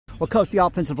Well, Coach, the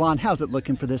offensive line, how's it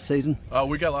looking for this season?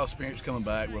 We got a lot of experience coming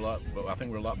back. I think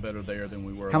we're a lot better there than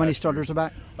we were. How many starters are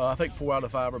back? I think 4 out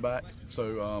of 5 are back.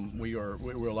 So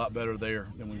we're a lot better there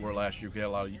than we were last year. We had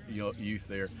a lot of youth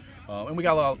there, and we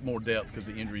got a lot more depth because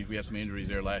the injuries. We had some injuries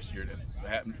there last year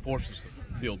that forced us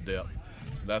to build depth.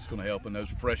 So that's going to help. And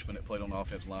those freshmen that played on the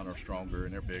offensive line are stronger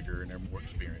and they're bigger and they're more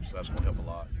experienced. So that's going to help a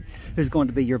lot. Who's going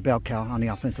to be your bell cow on the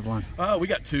offensive line? We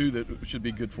got 2 that should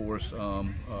be good for us.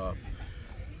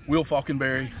 Will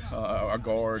Falkenberry, our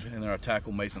guard, and then our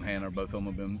tackle Mason Hanna. Both of them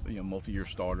have been multi-year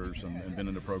starters and been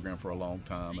in the program for a long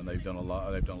time, and they've done a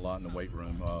lot. They've done a lot in the weight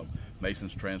room.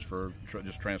 Mason's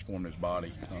just transformed his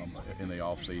body in the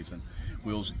off season.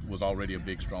 Will's was already a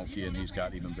big, strong kid, and he's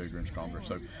got even bigger and stronger.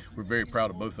 So we're very proud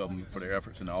of both of them for their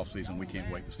efforts in the off season. We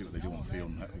can't wait to see what they do on the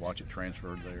field and watch it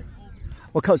transfer there.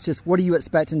 Well, Coach, just what are you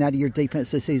expecting out of your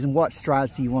defense this season? What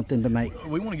strides do you want them to make?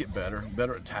 We want to get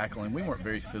better at tackling. We weren't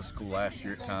very physical last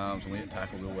year at times, and we didn't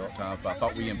tackle real well at times, but I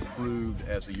thought we improved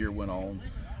as the year went on.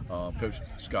 Coach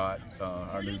Scott,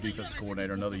 our new defensive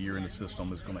coordinator, another year in the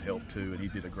system is going to help too, and he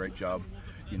did a great job,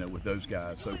 with those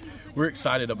guys. So we're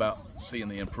excited about seeing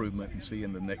the improvement and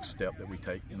seeing the next step that we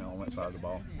take, on that side of the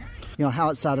ball. How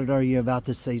excited are you about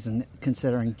this season,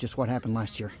 considering just what happened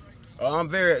last year? I'm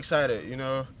very excited.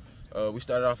 We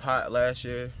started off hot last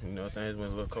year. Things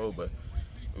went a little cold, but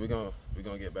we're gonna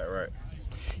get back right.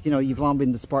 You've long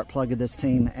been the spark plug of this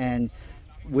team, and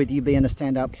with you being a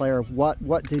standout player,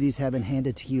 what duties have been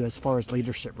handed to you as far as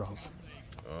leadership roles?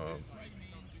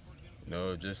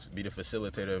 Just be the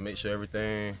facilitator, make sure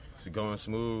everything is going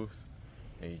smooth,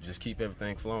 and you just keep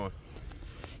everything flowing.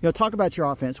 Talk about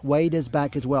your offense. Wade is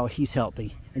back as well. He's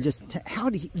healthy. And just how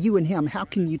do you and him, how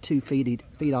can you two feed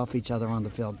off each other on the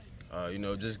field?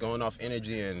 Just going off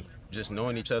energy and just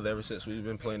knowing each other ever since we've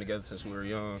been playing together since we were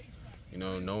young.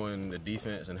 Knowing the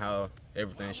defense and how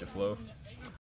everything should flow.